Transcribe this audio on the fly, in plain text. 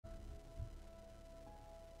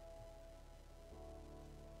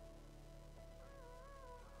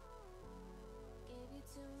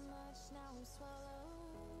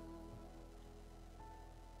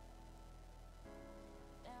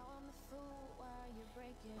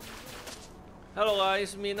Hello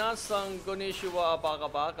guys, minasan konnichiwa, apa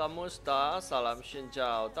kabar, kamusta, salam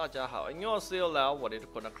shinjao, 大家好, 안녕하세요,我的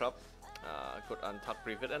朋友ครับ, good untucked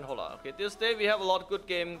private and hola. Okay, this day we have a lot of good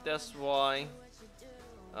game, that's why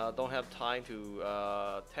don't have time to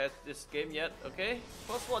test this game yet. Okay,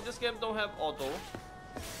 first of all, this game don't have auto.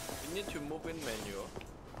 You need to move in menu.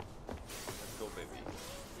 Let's go, baby.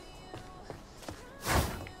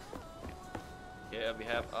 Okay, we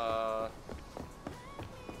have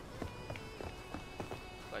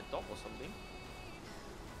like dog or something.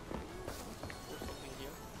 Put something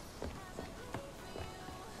here.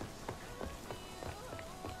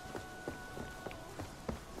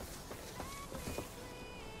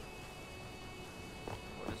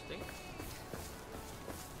 What is this thing?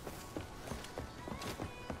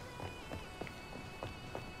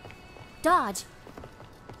 Dodge.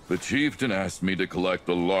 The chieftain asked me to collect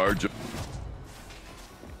a large...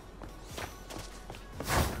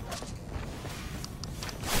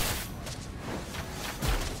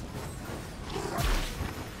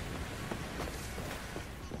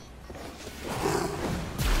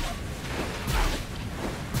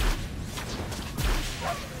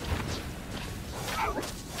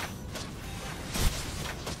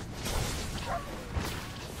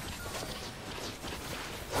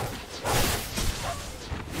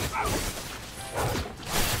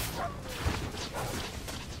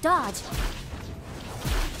 Dodge.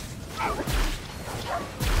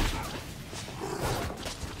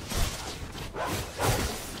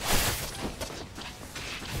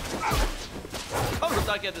 How did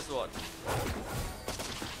I get this one?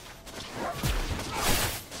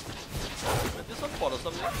 Is this one for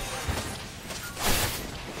something?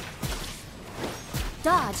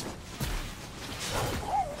 Dodge.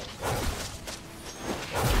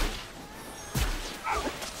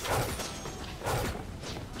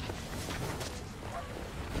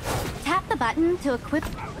 Tap the button to equip.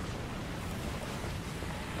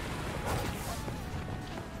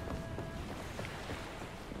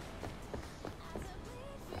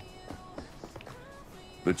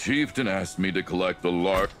 The chieftain asked me to collect a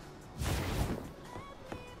large...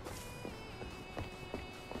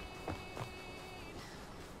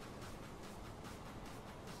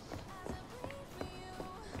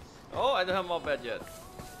 Oh, I don't have more bed yet.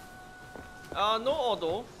 No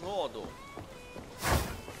auto, no auto.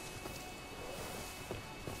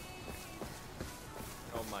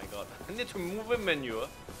 Oh my god, I need to move in menu.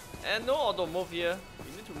 And no auto move here.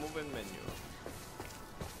 You need to move in menu.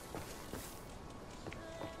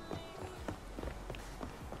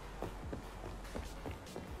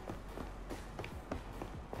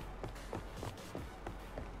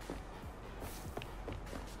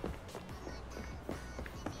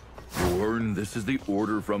 Warren, this is the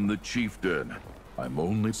order from the chieftain. I'm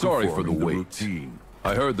only Sorry for the performing wait. routine.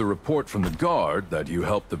 I heard the report from the guard that you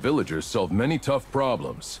helped the villagers solve many tough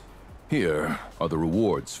problems. Here are the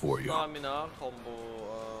rewards for you. Stamina, combo,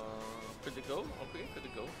 critical. Okay,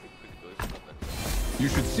 critical. Critical is not bad. You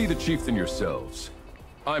should see the chieftain yourselves.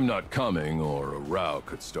 I'm not coming or a row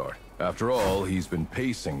could start. After all, he's been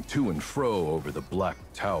pacing to and fro over the Black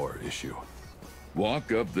Tower issue.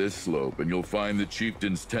 Walk up this slope and you'll find the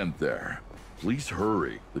chieftain's tent there. Please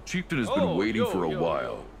hurry. The chieftain has been waiting for a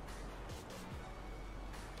while.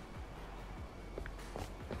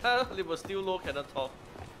 It was still low, cannot talk.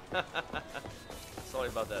 Sorry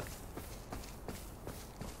about that.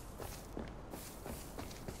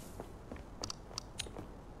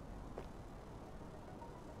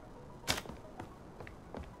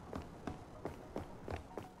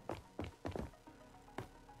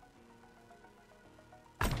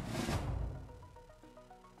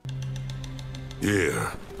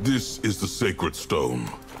 Here, this is the sacred stone.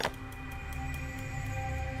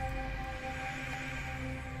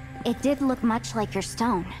 It did look much like your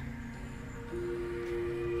stone.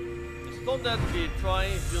 The stone that we try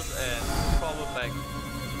use and travel back.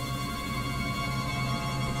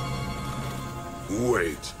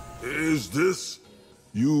 Wait, is this?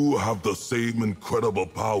 You have the same incredible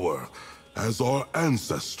power as our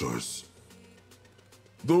ancestors.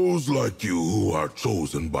 Those like you who are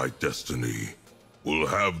chosen by destiny will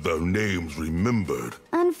have their names remembered.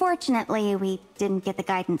 Unfortunately, we didn't get the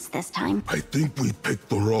guidance this time. I think we picked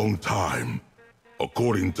the wrong time.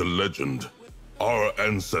 According to legend, our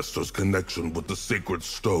ancestors' connection with the sacred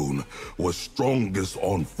stone was strongest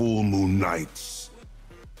on full moon nights.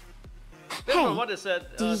 Hey, What is said,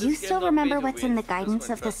 do you still remember what's in the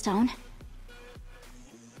guidance of the stone?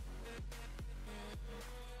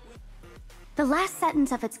 The last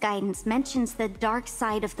sentence of its guidance mentions the dark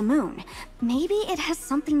side of the moon. Maybe it has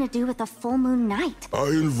something to do with a full moon night. I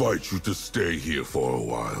invite you to stay here for a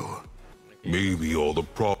while. Maybe all the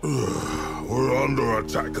we're under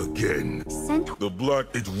attack again. The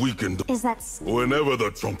Black is weakened. Is that... Whenever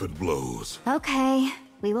the trumpet blows. Okay,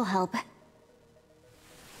 we will help.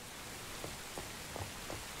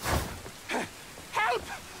 Help!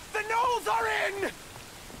 The gnolls are in!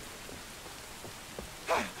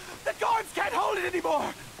 The guards can't hold it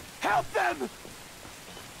anymore! Help them!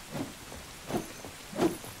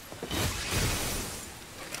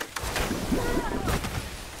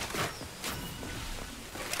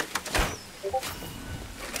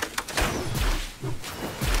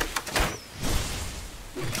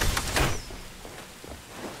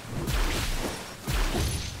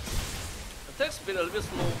 Attack speed a little bit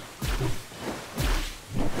slow.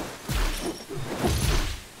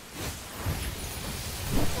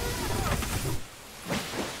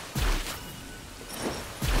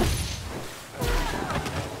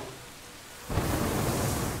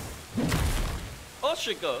 Oh,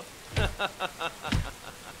 sugar.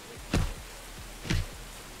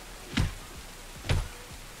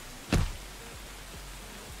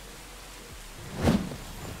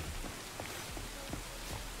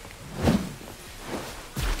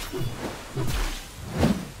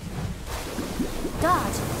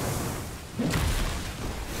 Dodge.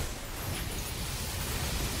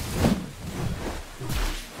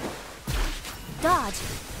 Dodge.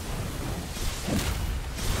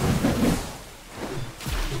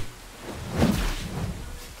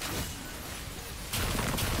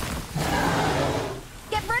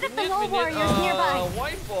 Get rid of the whole warriors nearby.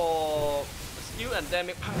 Why for skill and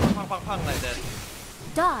damage pang, pang, pang, pang, like that?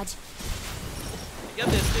 Dodge. I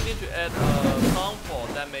guess they still need to add sound for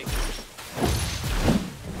damage.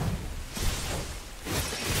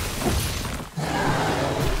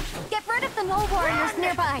 Get rid of the null warriors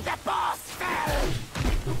nearby. The boss fell!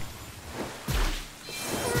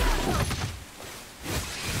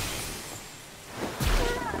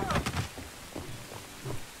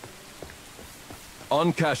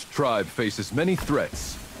 Uncashed tribe faces many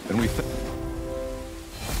threats, and we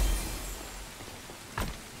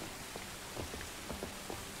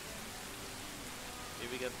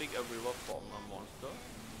If we can pick a reward from a monster.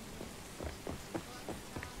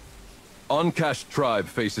 Uncashed tribe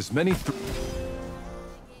faces many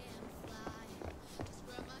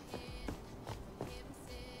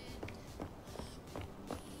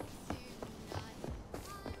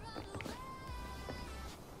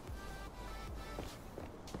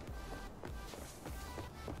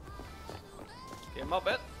Okay, my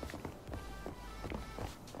bad.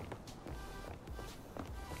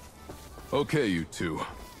 Okay, you two.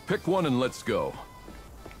 Pick one and let's go.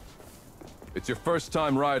 It's your first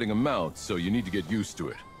time riding a mount, so you need to get used to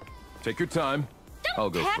it. Take your time. I'll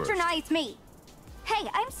go first. Patronize me. Hey,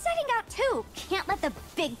 I'm setting out too. Can't let the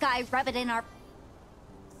big guy rub it in our...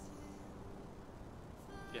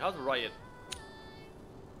 Okay, how to write it?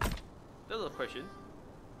 That's a question.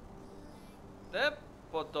 That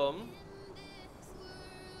bottom.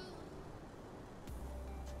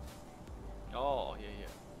 Oh, yeah, yeah.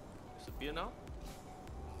 It's a beer now.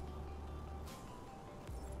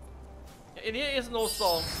 In here is no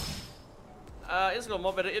song. It's gonna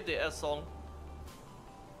more better if they add song.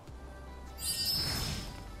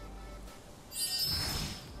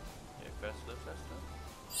 Okay, faster, faster.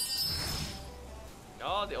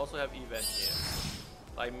 Oh, they also have event here.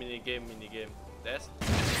 Like mini game. That's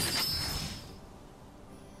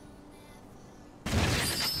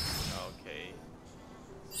okay.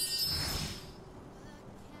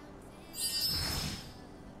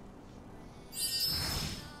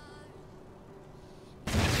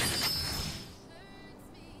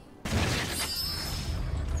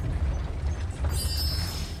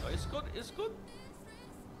 It's good.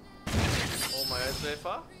 Oh my, it's very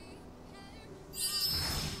far.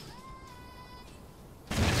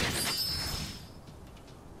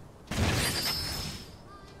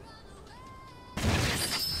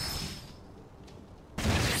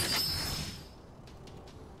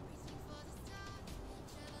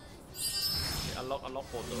 Okay, unlock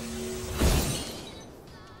photo.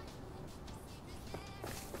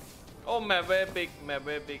 Oh, map very big,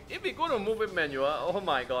 If we go to move it manual, oh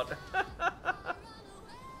my god.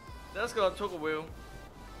 That's gonna take a while.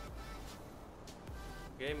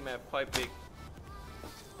 Game map quite big.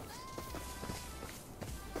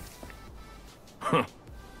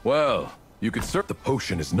 Well, you could serve the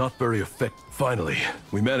potion is not very effective. Finally,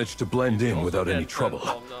 we managed to blend in without any trouble.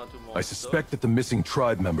 I suspect that the missing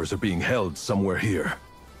tribe members are being held somewhere here.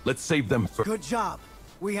 Let's save them first. Good job.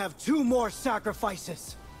 We have 2 more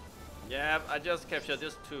sacrifices. Yeah, I just captured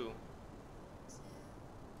this too.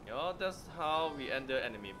 Yeah, that's how we enter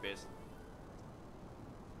enemy base.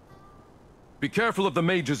 Be careful of the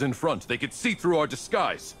mages in front. They could see through our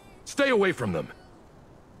disguise. Stay away from them.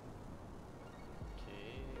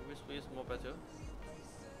 Okay, which way is more better?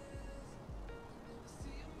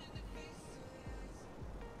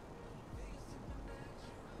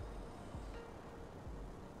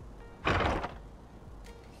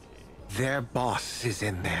 Their boss is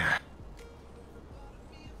in there.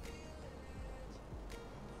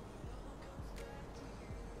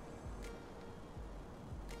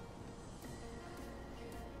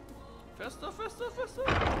 Faster, faster, faster!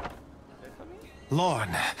 They're coming.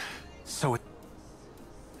 Lorne, so it...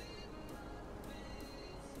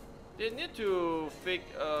 They need to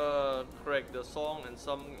correct the song and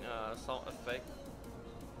some sound effect.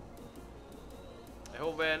 I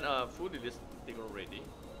hope when full release they go ready.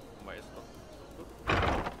 Might as well.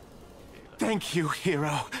 Okay, Thank you,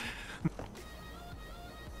 hero.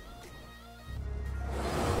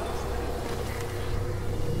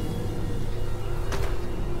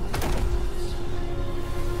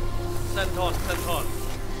 Senton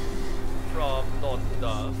from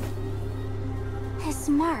Donda. His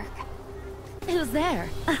mark. Who's there?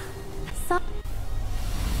 Oh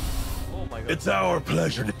my god. It's our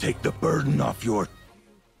pleasure to take the burden off your...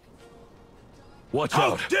 Watch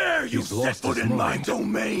How out! dare you He's set lost foot his in my mind.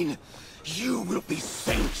 domain! You will be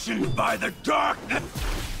sanctioned by the darkness!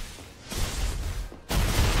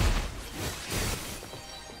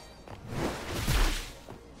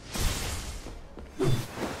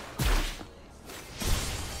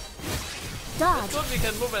 Dodge. It's good we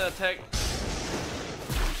can move and attack.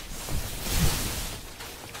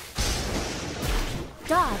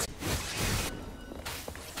 Dodge.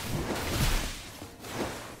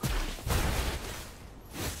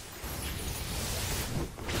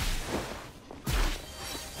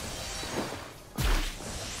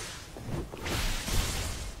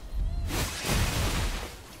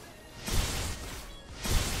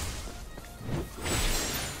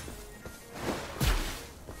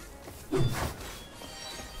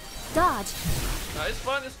 Dodge. It's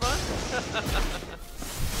fun, it's fun.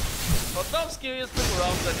 For top skill is 2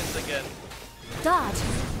 rounds and it's again. Dodge.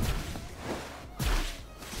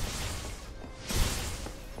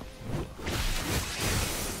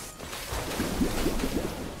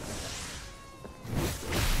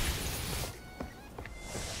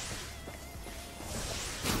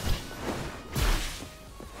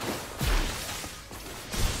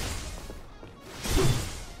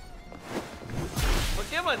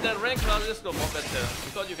 That rank class is more better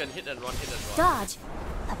because you can hit and run, hit and run. Dodge.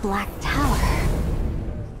 The Black Tower.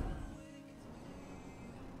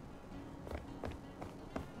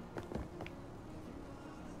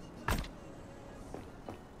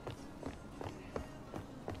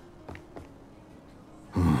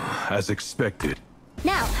 As expected.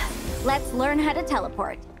 Now, let's learn how to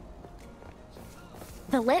teleport.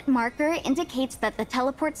 The lit marker indicates that the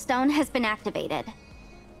teleport stone has been activated.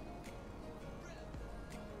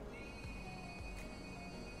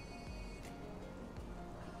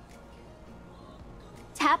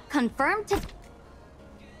 Tap confirm to...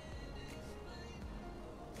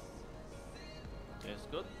 It's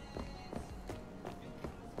good.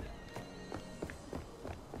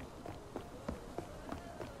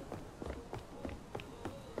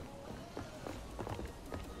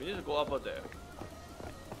 We need to go up there.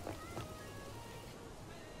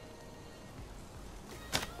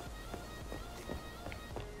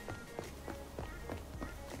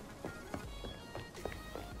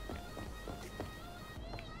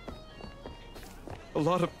 A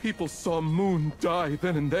lot of people saw Moon die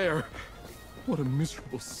then and there. What a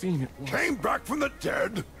miserable scene it was. Came back from the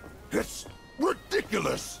dead? It's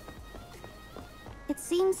ridiculous! It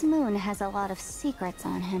seems Moon has a lot of secrets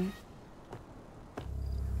on him.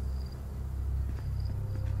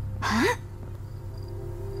 Huh?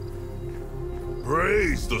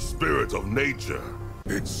 Praise the spirit of nature.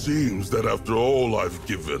 It seems that after all I've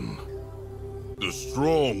given, the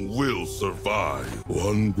strong will survive.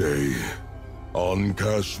 One day,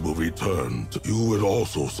 Ancash will return. You will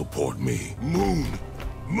also support me. Moon!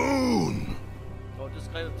 Moon! Oh, this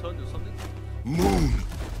guy turned to something? Moon!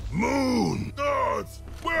 Moon! Guards!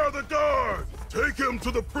 Where are the guards? Take him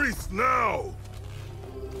to the priest now!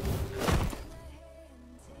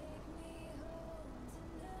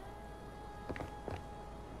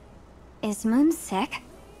 Is Moon sick?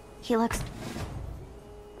 He looks...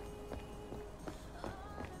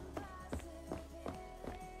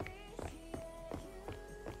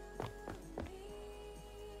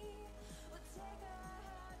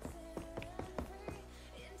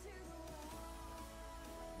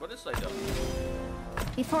 What is like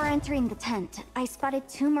that? Before entering the tent, I spotted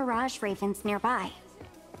 2 Mirage Ravens nearby.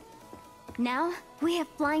 Now, we have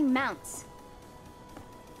flying mounts.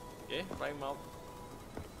 Okay, flying mount.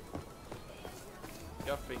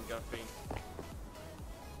 Guffing.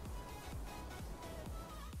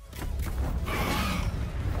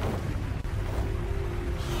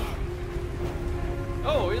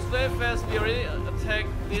 Oh, it's very fast. We already attacked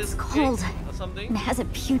this. It's cold or something. and has a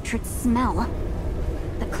putrid smell.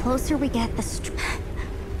 The closer we get, the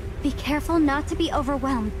Be careful not to be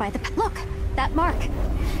overwhelmed by the... Look! That mark!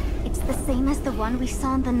 It's the same as the one we saw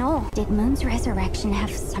on the knoll. Did Moon's resurrection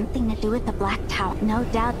have something to do with the Black Tower? No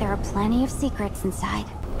doubt there are plenty of secrets inside.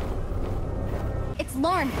 It's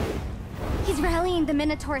Lorne! He's rallying the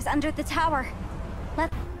Minotaurs under the tower.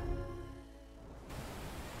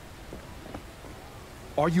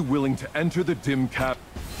 Are you willing to enter the dim cap?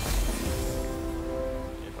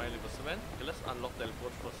 Okay, finally for 7. Okay, let's unlock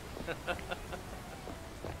teleport first.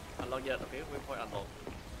 Unlock yet, okay, waypoint unlock.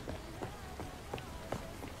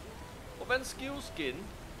 Open skill skin.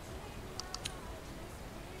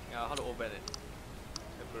 Yeah, how to open it?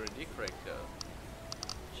 Temporary character.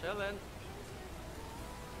 Challenge.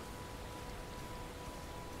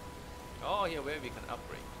 Oh, here where we can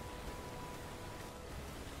upgrade.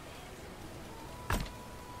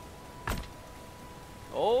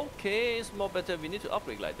 Okay, it's more better. We need to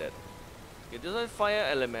upgrade like that. Okay, this is fire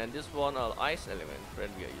element. This one ice element.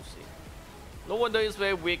 Friend we are using. No wonder it's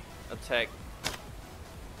very weak attack.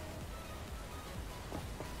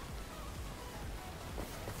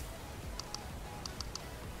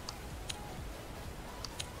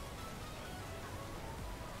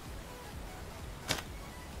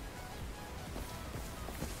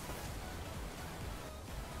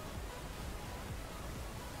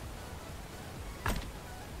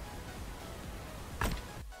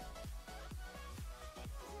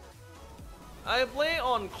 I play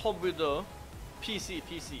on computer, PC.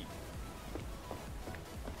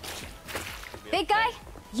 Big guy,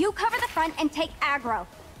 you cover the front and take aggro.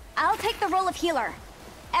 I'll take the role of healer.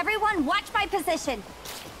 Everyone watch my position.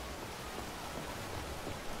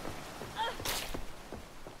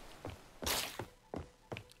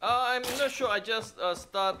 I'm not sure. I just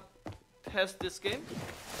test this game.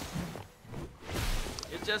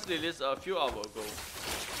 It just released a few hours ago.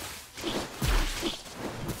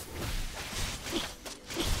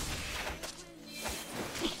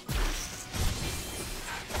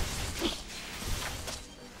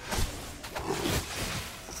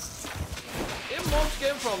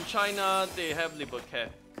 From China, they have Liber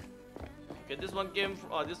Cap. Okay, this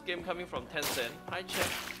game coming from Tencent. I check.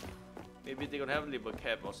 Maybe they gonna have Liber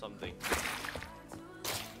Cap or something.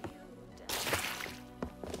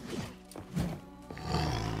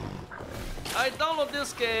 I downloaded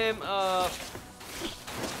this game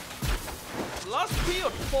last 3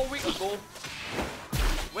 or 4 weeks ago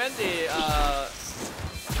when they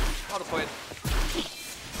how to call it,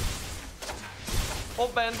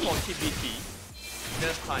 open for TBT.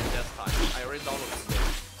 That's time. I already downloaded this game.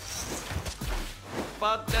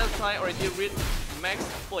 But that time I already read max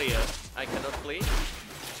player. I cannot play.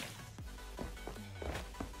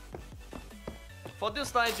 For this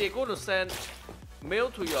time, they're going to send mail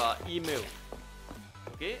to your email.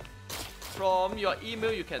 Okay? From your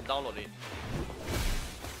email, you can download it.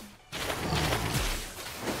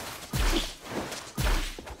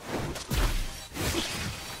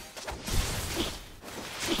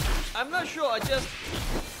 I'm not sure. I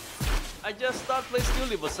just start playing still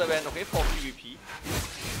level 7, okay, for PvP.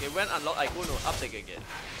 Okay, when unlock, I go to update again.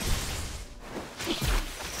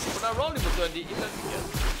 But around level 20, even again.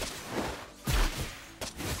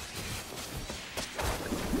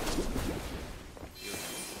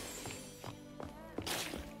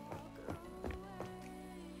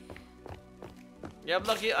 Yeah, I'm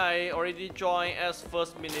lucky I already joined as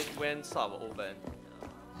first minute when server open.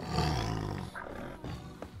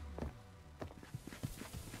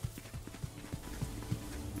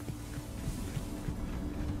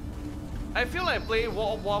 I feel like playing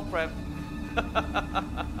World of Warcraft.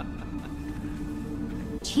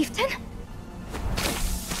 Chieftain?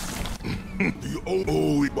 The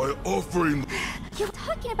only by offering You're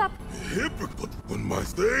talking about... hypocrite when my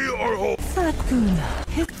they are all Satuna,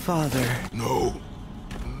 his father. No.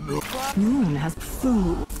 Moon has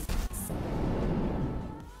food.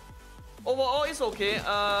 Overall, it's okay.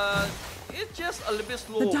 It's just a little bit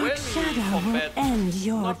slow The when dark we shadow will combat. end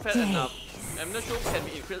your Not fast days. enough. I'm not sure can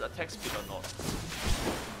we increase attack speed or not.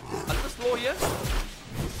 A little slow here.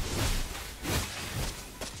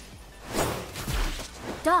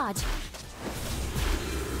 Dodge.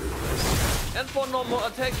 And for normal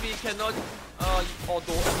attack, we cannot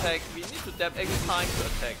auto attack. We need to tap every time to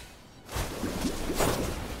attack.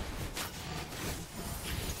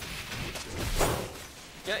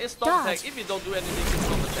 Yeah, it's storm attack. If you don't do anything, it's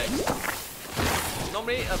storm attack.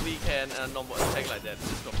 Normally we can normal attack like that.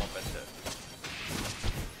 It's got more better.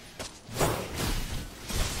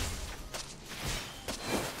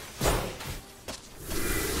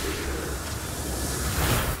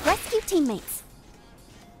 Rescue teammates.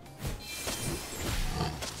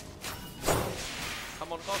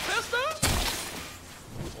 Come on, go faster!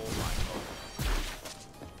 Oh my god.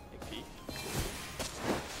 Big peak.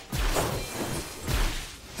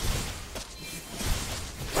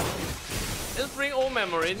 Let's bring old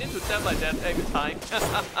memory. Need to tap like that every time.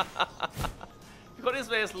 Because it's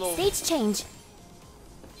very slow. Stage change.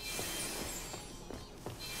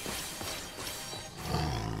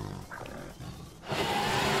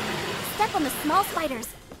 Step on the small spiders.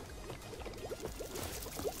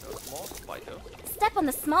 Small spider. Step on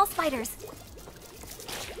the small spiders.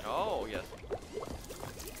 Oh yes.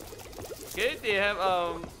 Okay, they have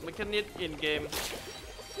mechanic in game.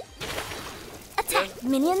 Attack, yes.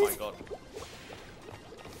 minions. Oh my god.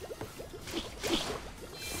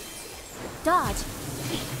 Dodge.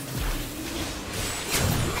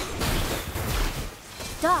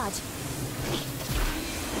 Dodge.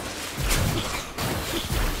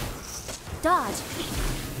 Dodge.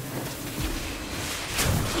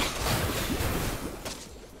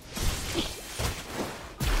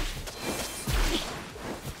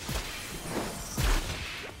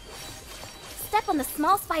 Step on the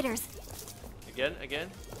small spiders. Again?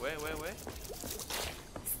 Where?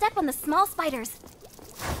 Step on the small spiders.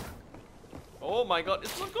 Oh my god,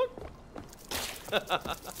 it's not good.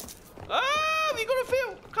 Ah, we're gonna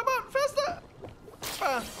fail. Come on, faster.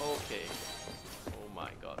 Ah, okay. Oh my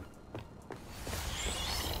god.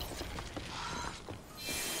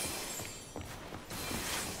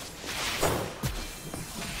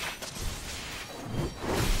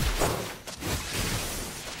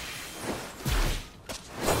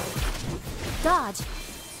 Dodge.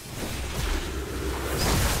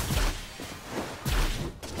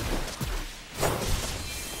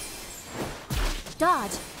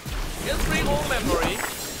 Dodge. Just bring old memory.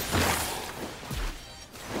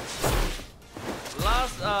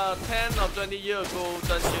 Last 10 or 20 years ago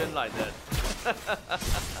dungeon like that.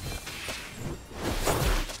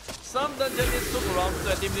 Some dungeons took around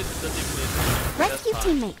 20 minutes to 30 minutes. Rescue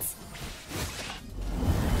teammates.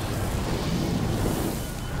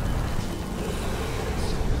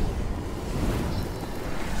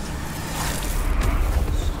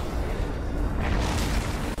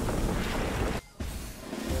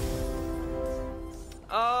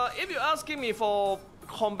 If you're asking me for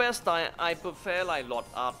combat style, I prefer like Lord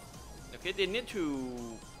Art. Okay, they need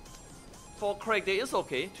to. For character, it's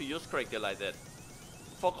okay to use character like that.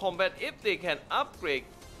 For combat, if they can upgrade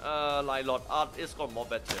like Lord Art, it's got more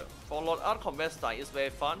better. For Lord Art combat style, it's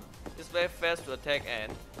very fun. It's very fast to attack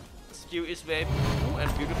and skill is very cool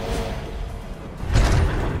and beautiful.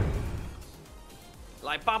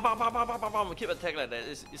 Like bam, keep attack like that.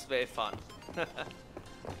 It's very fun.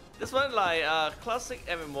 This one like classic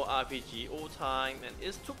MMORPG, old time, and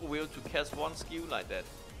it took a while to cast one skill like that.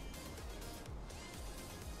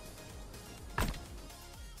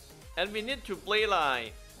 And we need to play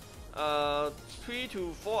like 3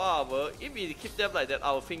 to 4 hours. If we keep them like that,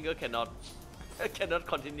 our finger cannot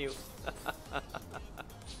continue.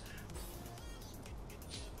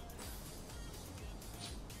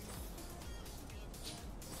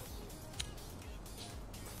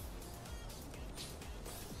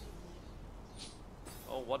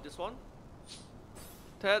 Oh, what this one?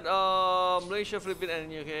 Ted, Malaysia, Philippines,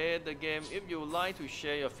 and UK. The game. If you would like to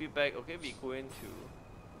share your feedback, okay, we're going to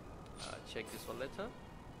check this one later.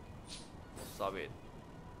 Stop it.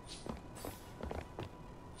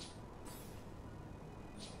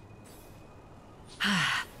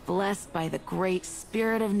 Blessed by the great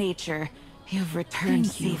spirit of nature, you've returned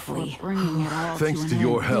safely. Bringing it all Thanks to an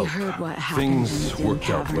your end. help, We heard what happened things in the worked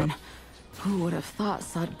out cavern. well. Who would have thought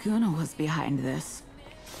Sadguna was behind this?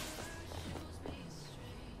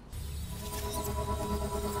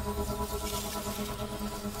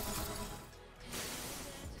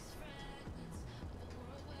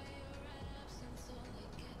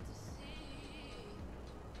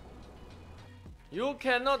 You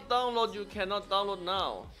cannot download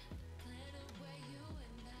now.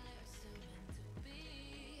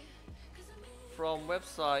 From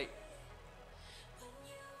website.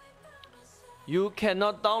 You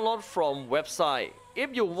cannot download from website.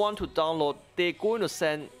 If you want to download, they're going to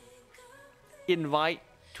send invite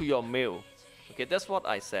to your mail. Okay, that's what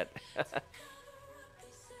I said.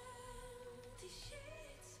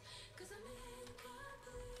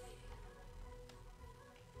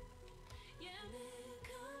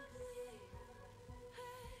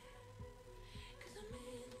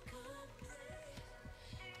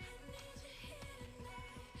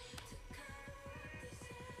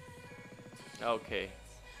 Okay.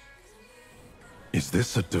 Is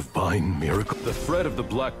this a divine miracle? The threat of the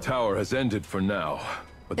Black Tower has ended for now,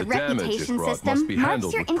 but the damage it reputation brought system must be marks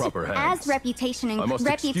handled your with proper hands. as reputation and I must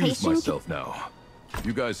excuse reputation. myself now.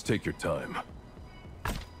 You guys take your time.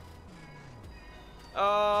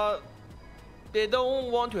 They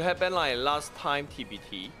don't want to happen like last time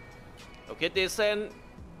TBT. Okay, they send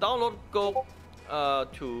download go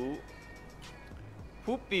to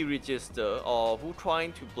who be registered or who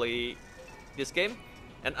trying to play this game,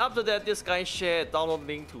 and after that this guy share download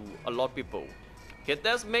link to a lot of people. Okay,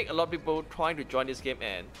 that's make a lot of people trying to join this game,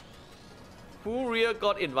 and who really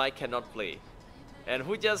got invite cannot play, and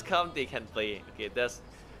who just come they can play. Okay, that's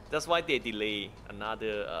why they delay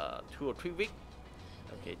another 2 or 3 weeks.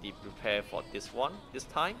 Okay, they prepare for this one this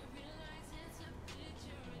time.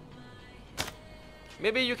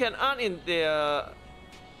 Maybe you can add in their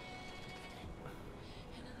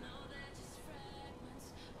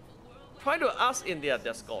try to ask in their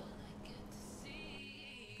Discord.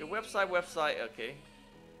 Okay, website. Okay.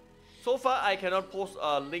 So far I cannot post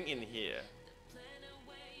a link in here.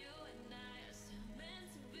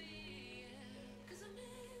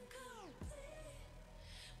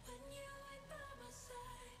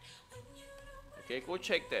 Okay, go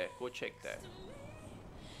check there. Go check there.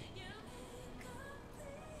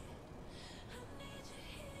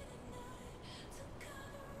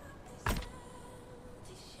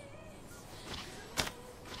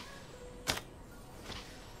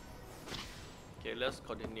 Okay, let's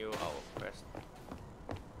continue our quest.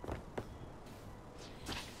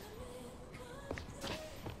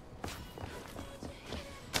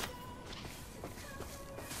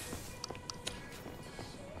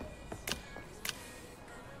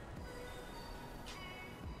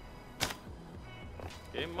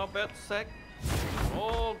 Okay, my bad sec.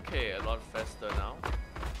 Okay, a lot faster now.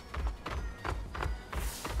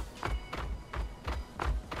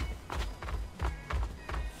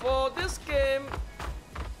 For this game,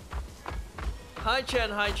 high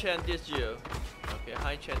chance this year. Okay,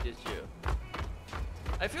 high chance this year.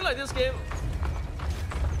 I feel like this game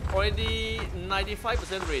already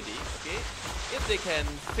 95% ready. Okay, if they can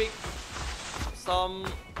fix some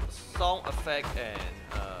sound effect and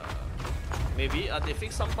maybe they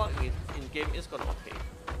fix some bug in game, it's gonna okay.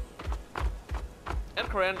 At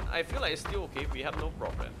current, I feel like it's still okay. We have no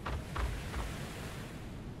problem.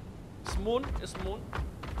 Smooth, it's smooth.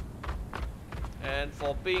 And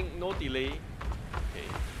for being no delay, okay.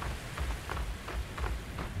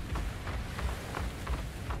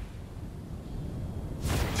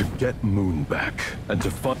 To get Moon back and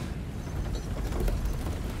to find.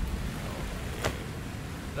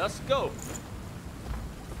 Let's go.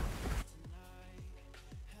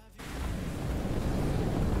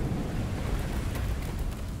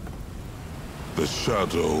 The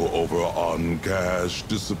shadow over Oncash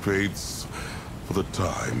dissipates for the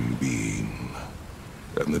time being,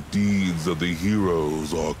 and the deeds of the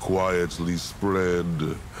heroes are quietly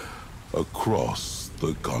spread across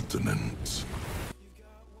the continent.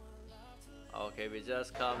 Okay, we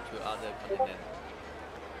just come to other continent.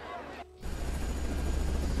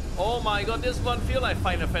 Oh my god, this one feel like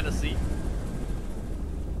Final Fantasy.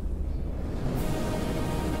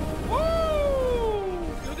 Woo!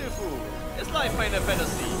 Beautiful. It's like Final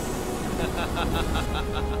Fantasy.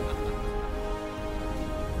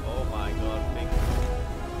 Oh my god, big.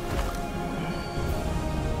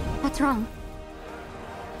 What's wrong?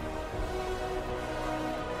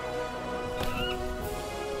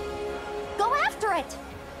 Go after it!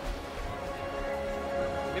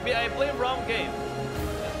 Maybe I play wrong game.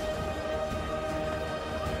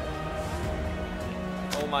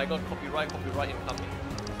 Oh my god, copyright incoming.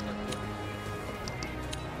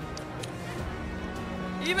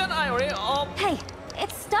 Even I already off. Hey,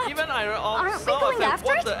 it's stuck. Even I already off. Aren't we going after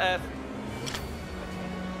what it? the F?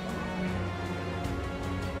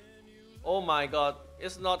 Oh my god,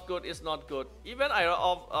 it's not good, it's not good. Even I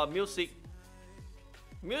off music.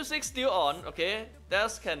 Music still on, okay?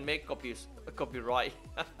 That can make copyright.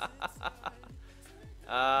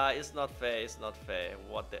 It's not fair, it's not fair.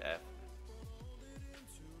 What the F?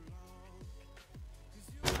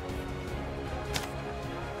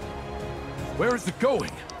 Where is it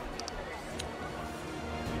going?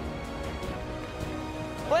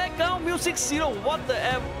 Background music zero. What the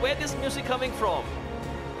F? Where this music coming from?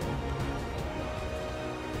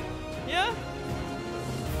 Yeah?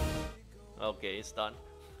 Okay, it's done.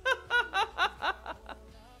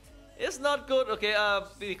 It's not good, okay,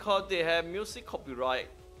 because they have music copyright.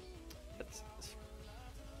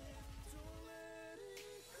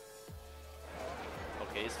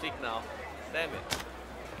 Okay, it's fixed now. Damn it.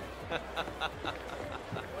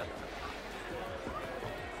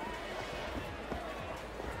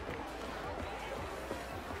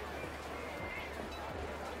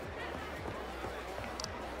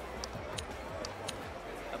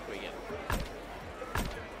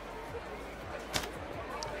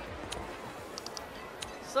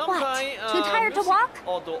 Too tired to walk?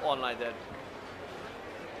 Auto on like that.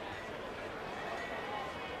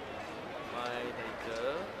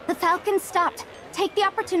 The Falcon stopped. Take the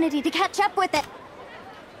opportunity to catch up with it.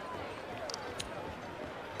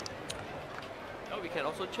 Oh, we can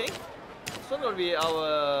also change. So gonna be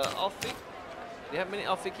our outfit. Do you have many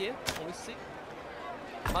outfits here? Only 6.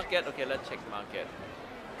 Market. Okay, let's check market.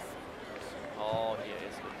 Oh, here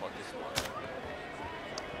is good for this one.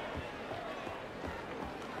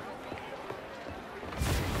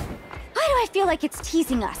 Why do I feel like it's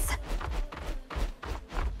teasing us?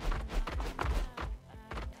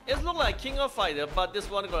 It looks like King of Fighter, but this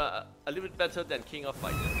one gonna a little bit better than King of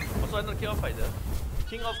Fighter. Also, not King of Fighter.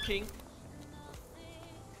 King of King.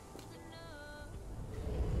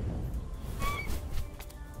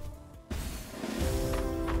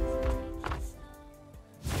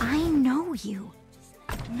 I know you.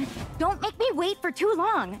 Don't make me wait for too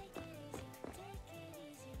long.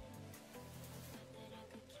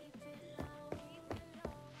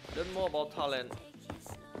 Learn more about talent.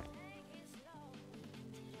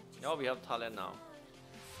 Now we have talent now.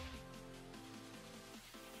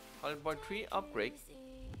 Talent point 3 upgrade.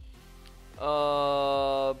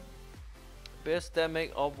 Base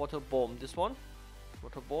damage of water bomb. This one,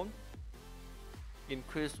 water bomb.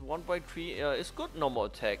 Increase 1.3. It's good normal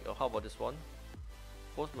attack. How about this one?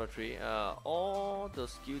 Post mastery. All the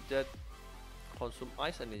skill that consume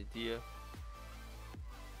ice energy.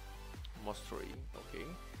 Mastery. Okay.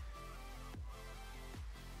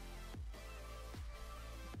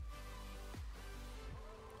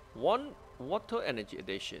 One water energy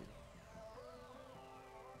addition.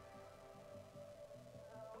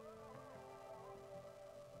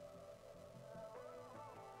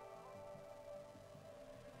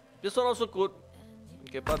 This one also good.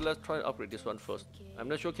 Okay, but let's try to upgrade this one first. I'm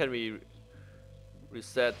not sure can we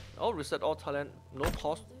reset. Oh, reset all talent, no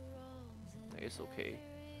cost. It's okay.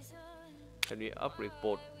 Can we upgrade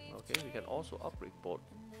both? Okay, we can also upgrade both.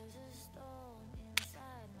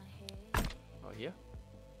 Oh, here.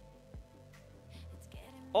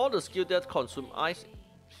 All the skill that consume ice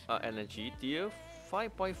energy deal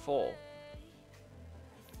 5.4.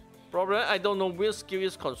 Problem, I don't know which skill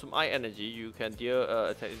is consume ice energy. You can deal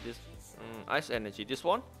attack this ice energy. This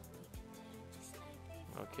one.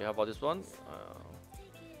 Okay, how about this one?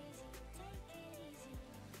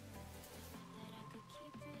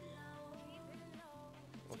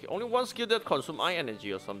 Okay, only one skill that consume ice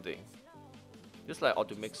energy or something. Just like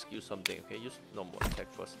automatic skill something. Okay, use normal attack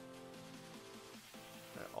first.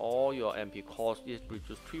 All your MP cost is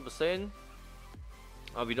reduced 3%.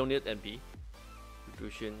 We don't need MP.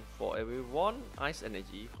 Reduction for everyone. Ice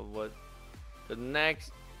energy convert. The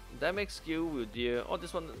next damage skill will deal. Oh,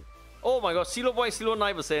 this one. Oh my god,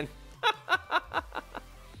 0.09%.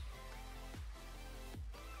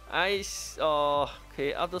 Ice.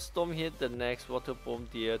 Okay, after storm hit, the next water bomb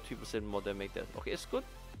deal 3% more damage. That okay, it's good.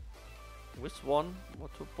 Which one?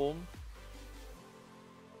 Water bomb.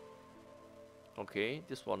 Okay,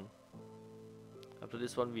 this one. After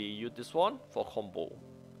this one, we use this one for combo.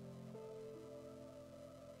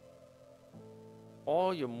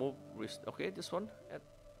 Or you move wrist. Okay, this one add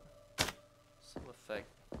some effect.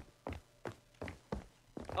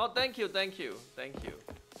 Oh, thank you. A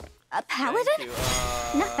paladin? Thank you.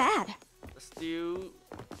 Not bad. Still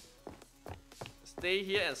stay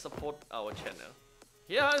here and support our channel.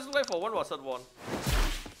 Here, it's like for one was one.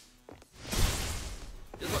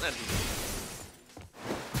 This one empty.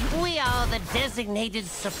 We are the designated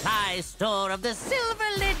supply store of the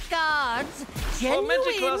Silver-Lit Guards. Genuine,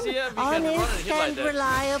 magic class here, we can run and honest, hit like and that.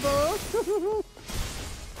 reliable.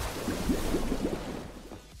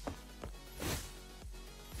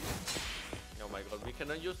 Oh my god, we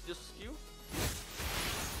cannot use this skill.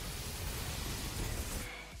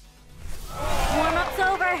 Warm-up's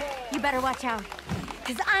over. You better watch out.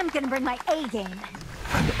 Because I'm gonna bring my A game.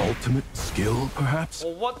 An ultimate skill, perhaps? Oh,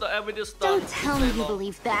 what the evidence done? Don't tell me you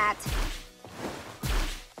believe that.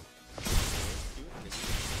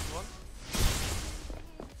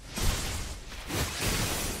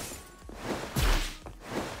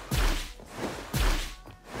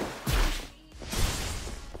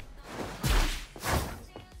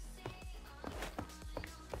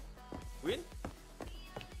 Win?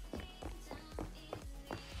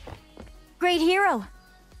 Great hero.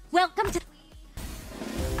 Welcome to...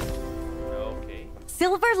 Okay.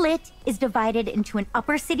 Silver-Lit is divided into an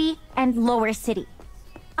upper city and lower city.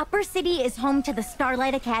 Upper city is home to the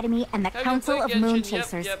Starlight Academy and the Council of Moon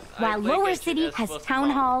Chasers, while lower city has Town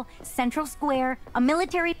Hall, Central Square, a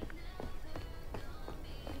military...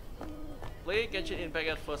 Play Genshin Impact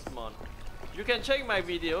at first month. You can check my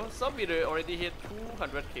video. Some video already hit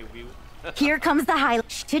 200k views. Here comes the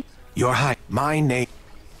highlight. Your high. My name.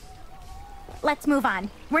 Let's move on.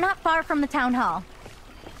 We're not far from the town hall.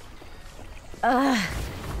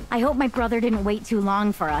 I hope my brother didn't wait too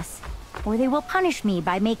long for us, or they will punish me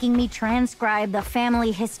by making me transcribe the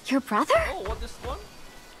family history. Your brother? Oh, what is one?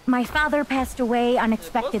 My father passed away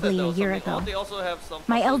unexpectedly a year ago. Oh, they also have some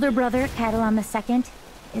My elder brother, Catalan II,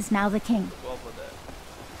 is now the king. Go for that.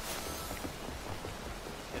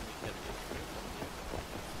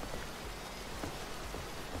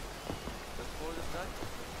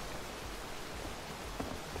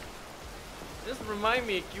 This remind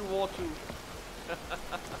me of War 2.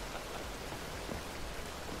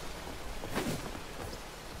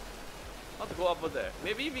 How to go up there?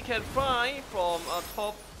 Maybe we can fly from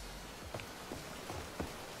top.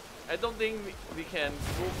 I don't think we can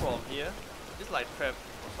go from here. It's like trap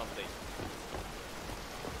or something.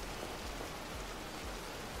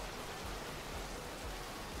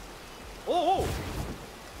 Oh!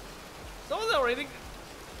 Someone's already.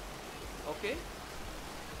 Okay.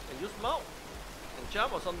 And use mount and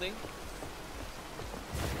jump or something.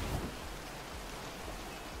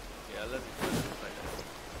 Yeah, let's do it like that.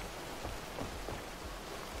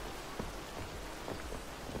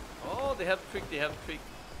 Oh, they have trick. They have trick.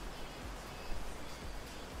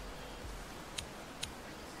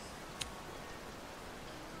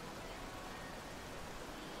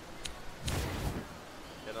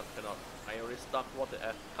 Cannot. I already stuck. What the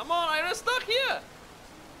F? Come on, I already stuck here.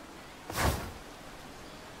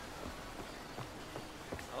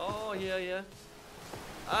 Oh, yeah.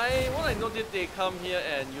 What I noticed, they come here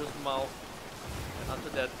and use mouse, and after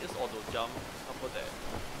that it's auto jump up there.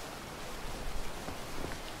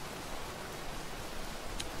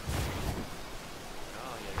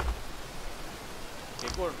 Oh yeah. Okay,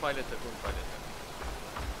 go and find later.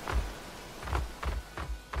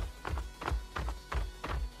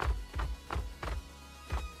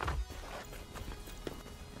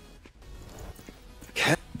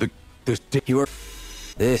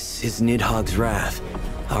 This is Nidhogg's Wrath,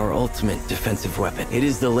 our ultimate defensive weapon. It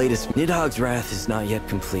is the latest. Nidhogg's Wrath is not yet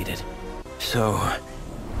completed, so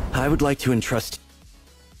I would like to entrust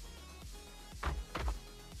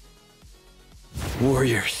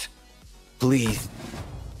warriors, please.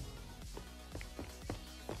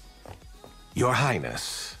 Your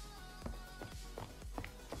Highness.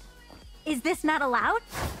 Is this not allowed?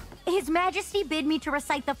 His Majesty bid me to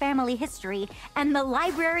recite the family history, and the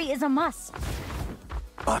library is a must.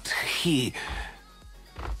 But he...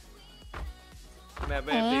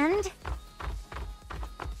 And?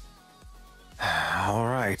 All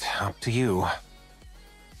right, up to you.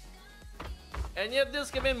 And yet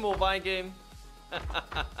this game is mobile game.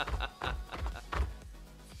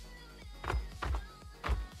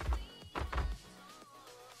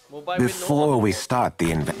 Mobile Before we start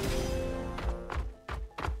the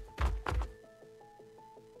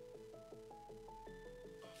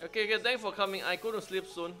Okay, thanks for coming. I go to sleep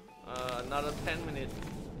soon. Another 10 minutes.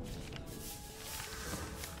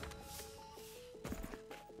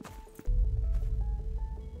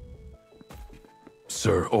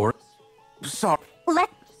 Sir, or... Sorry. But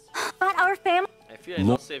our family... I feel I'm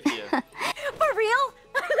not safe here. For real?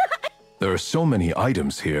 There are so many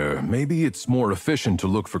items here. Maybe it's more efficient to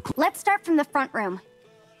look for... Let's start from the front room.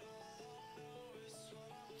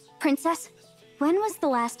 Princess, when was the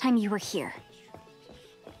last time you were here?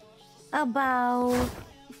 About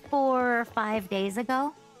 4 or 5 days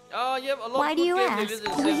ago. Yeah, a lot. Why do you ask?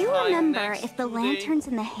 Do you remember Next if the Tuesday, lanterns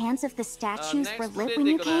in the hands of the statues were next lit Tuesday when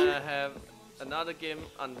you they're came? gonna have another game,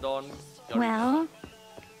 Undawn. Well,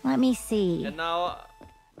 let me see. And now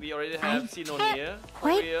we already have Sinonia.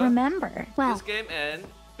 Quite remember. Well, this game and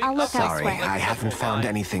I'll look Sorry, elsewhere. I haven't found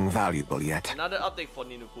anything valuable yet. Another update for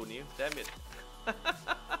Ni no Kuni. Damn it.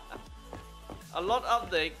 A lot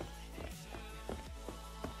update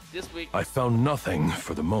this week. I found nothing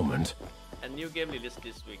for the moment. A new game released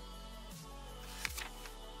this week.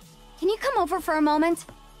 Can you come over for a moment?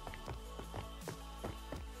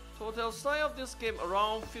 Total size of this game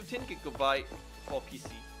around 15 GB for PC.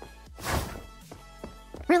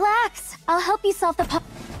 Relax. I'll help you solve the puzzle.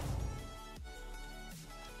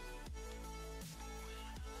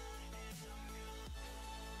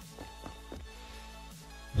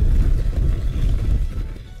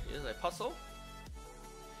 Is a puzzle?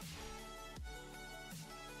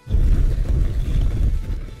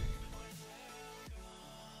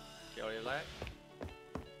 Okay, relax.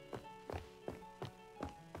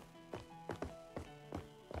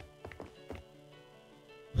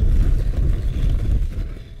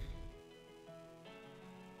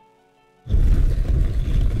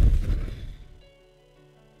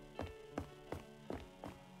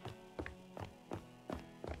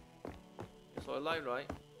 So alive, right?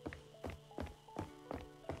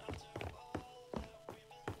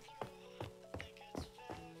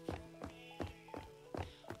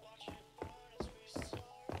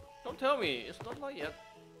 Don't tell me, it's not light yet.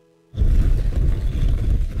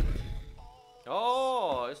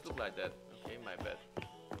 Oh, it's look like that. Okay, my bad.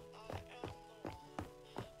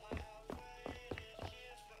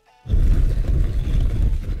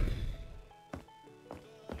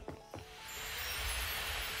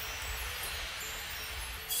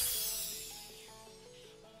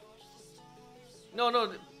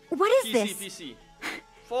 No. What is this? PC.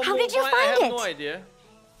 For How did you mobile, find I have it? no idea.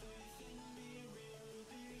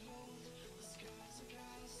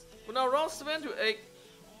 We're now around 7 to 8.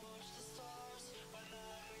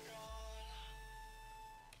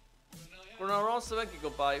 We're now around 7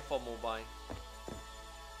 GB for mobile.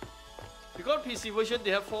 Because PC version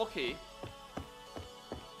they have 4K.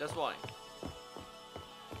 That's why.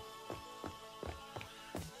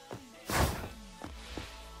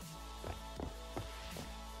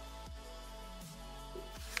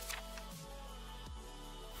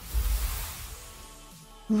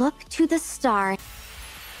 Look to the star.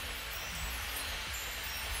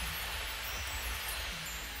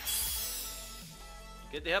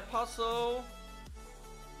 Okay, they have puzzle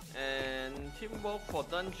and teamwork for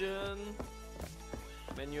dungeon,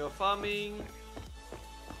 manual farming,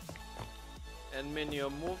 and manual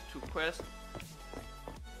move to quest.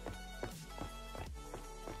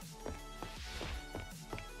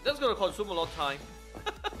 That's gonna consume a lot of time.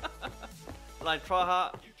 Like try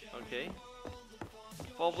hard. Okay.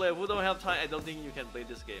 For players who don't have time, I don't think you can play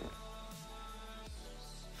this game.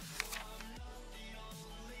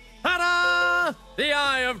 Ta-da! The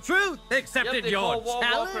Eye of Truth accepted your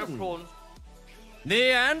challenge.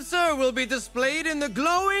 The answer will be displayed in the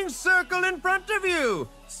glowing circle in front of you.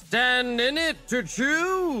 Stand in it to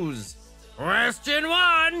choose. Question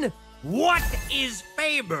 1. What is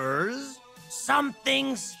Faber's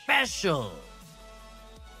something special?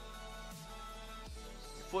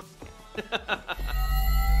 Foot.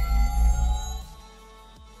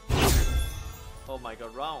 Oh my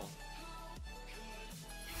god, round.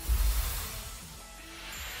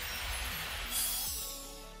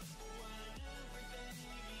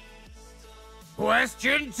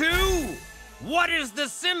 Question 2. What is the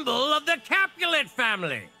symbol of the Capulet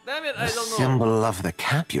family? Damn it, I don't know. Symbol of the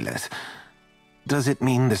Capulet? Does it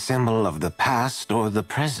mean the symbol of the past or the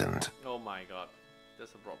present? Oh my god,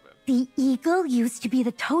 that's a problem. The eagle used to be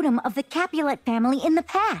the totem of the Capulet family in the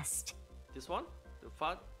past. This one? The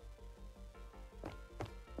fat?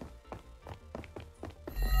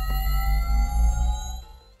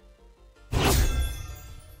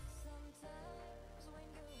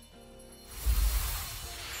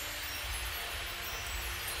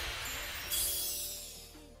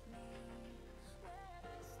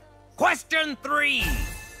 Question 3.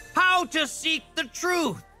 How to seek the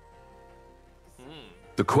truth?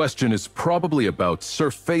 The question is probably about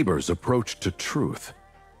Sir Faber's approach to truth.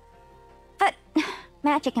 But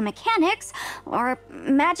magic and mechanics, or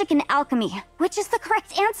magic and alchemy, which is the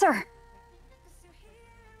correct answer?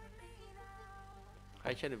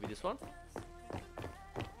 I check with this one.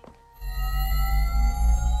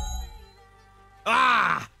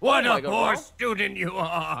 Ah, what Oh my a God, poor wow. student you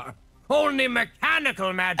are. Only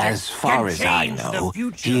mechanical magic As far can as I change the know,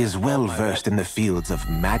 future. he is well versed in the fields of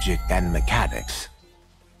magic and mechanics.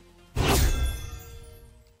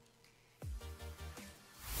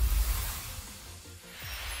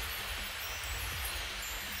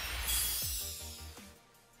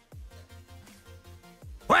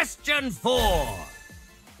 Question 4.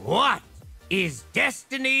 What is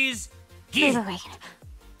Destiny's gift? Wait.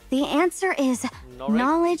 The answer is Knowledge.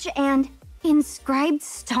 knowledge and inscribed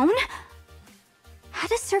stone? How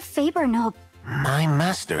does Sir Faber know? My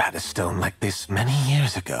master had a stone like this many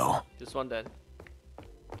years ago. This one then.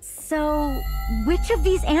 So, which of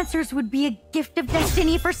these answers would be a gift of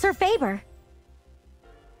destiny for Sir Faber?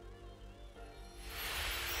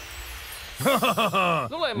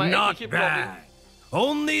 Look like my Not AK keep bad. dropping.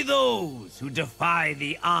 Only those who defy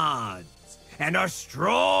the odds and are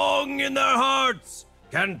strong in their hearts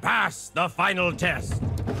can pass the final test.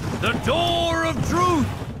 The door of truth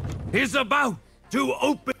is about to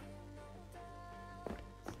open.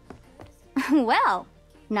 Well,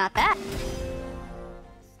 not bad.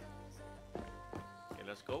 Okay,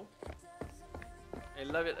 let's go. I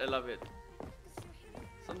love it, I love it.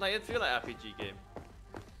 Sometimes it feels like RPG game.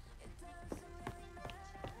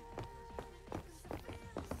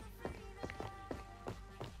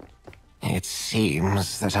 It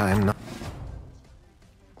seems that I'm not...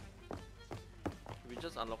 We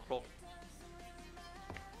just unlock clock.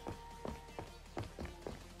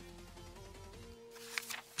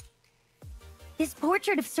 This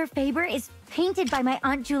portrait of Sir Faber is painted by my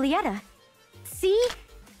Aunt Julieta. See?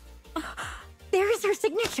 There is her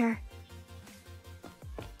signature.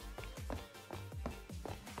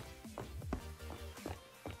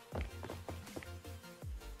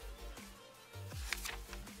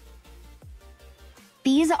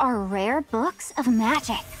 These are rare books of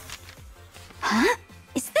magic. Huh?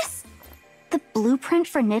 Is this the blueprint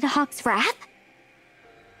for Nidhogg's Wrath?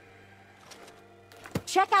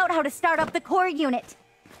 Check out how to start up the core unit.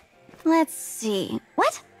 Let's see.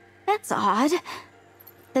 What? That's odd.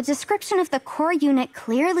 The description of the core unit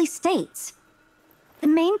clearly states, the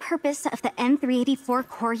main purpose of the N384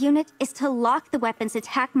 core unit is to lock the weapon's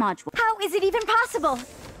attack module. How is it even possible?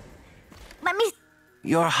 Let me...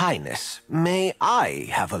 Your Highness, may I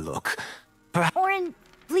have a look? Orin,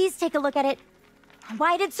 please take a look at it.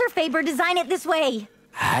 Why did Sir Faber design it this way?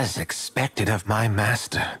 As expected of my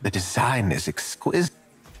master, the design is exquisite.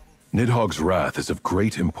 Nidhogg's Wrath is of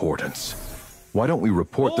great importance. Why don't we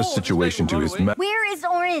report the situation to his ma- Where is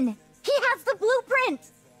Orin? He has the blueprint!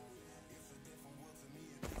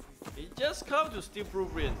 He just come to steal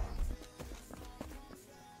blueprint.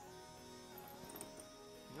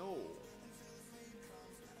 No.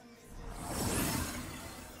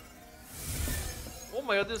 Oh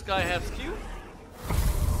my god, this guy has skill?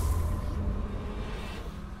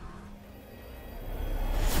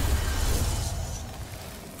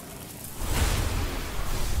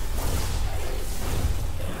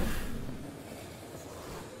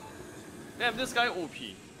 Damn, this guy OP.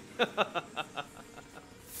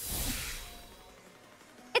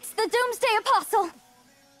 It's the Doomsday Apostle!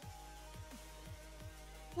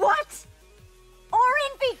 What?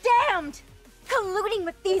 Orin be damned! Colluding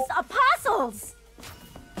with these apostles!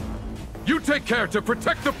 You take care to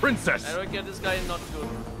protect the princess! I don't get this guy not good.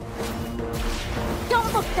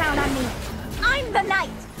 Don't look down on me! I'm the knight!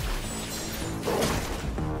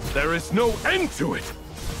 There is no end to it!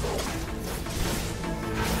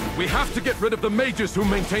 We have to get rid of the mages who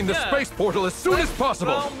maintain the space portal as soon as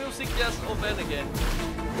possible! Brown music just open again.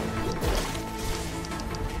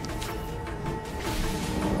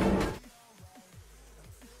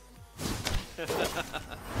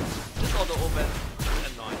 Just auto open.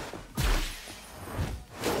 Annoying.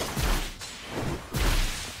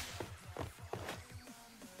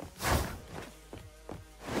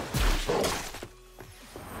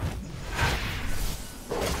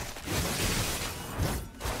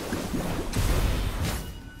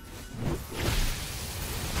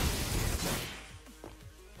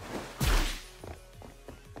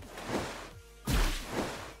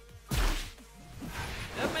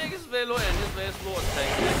 Very low and it's very slow attack.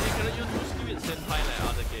 You cannot use two skills in the same time like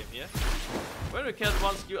other game, yeah? When we cast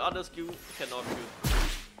one skill, other skill cannot use.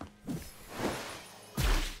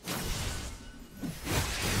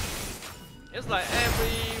 It's like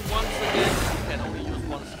every once again you can only use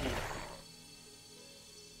one skill.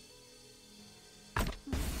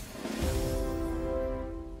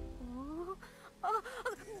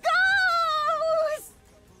 Ghost!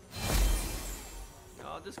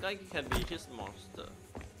 Oh, this guy can be his monster.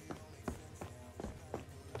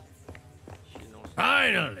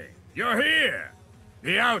 Finally, you're here!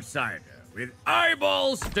 The outsider, with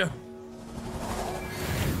eyeballs to...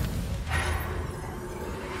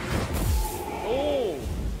 Oh!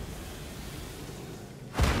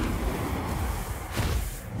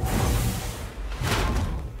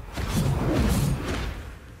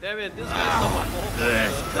 Damn it, this guy's so much more.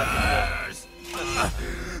 This curse!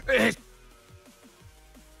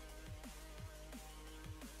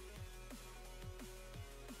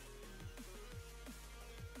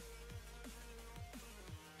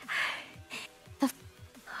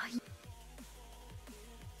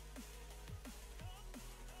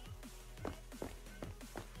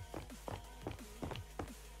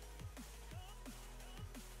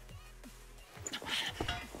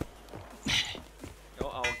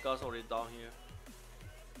 Guy's already down here.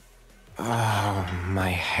 Oh, my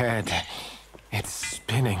head. It's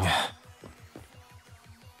spinning.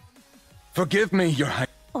 Forgive me, Your Highness.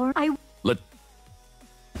 Or I... Let...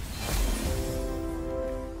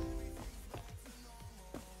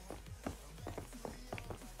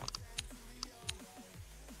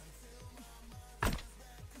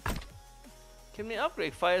 Can we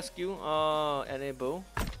upgrade fire skill? Enable.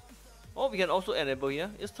 Oh, we can also enable here.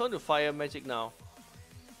 It's turn to fire magic now.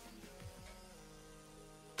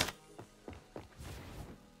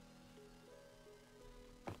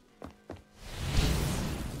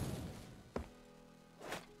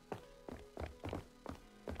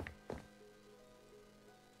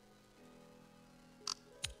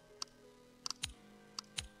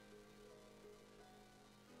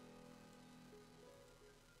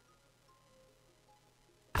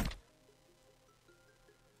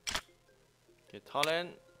 Talent.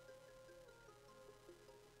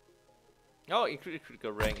 Oh, increase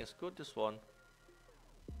critical rank is good. This one.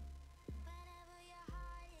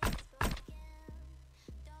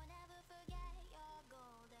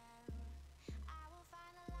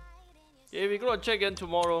 Yeah, we're gonna check again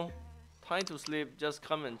tomorrow. Time to sleep. Just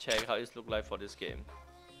come and check how it look like for this game.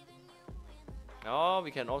 Oh,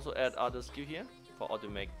 we can also add other skill here for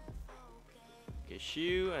automate. Okay,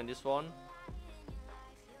 shield and this one.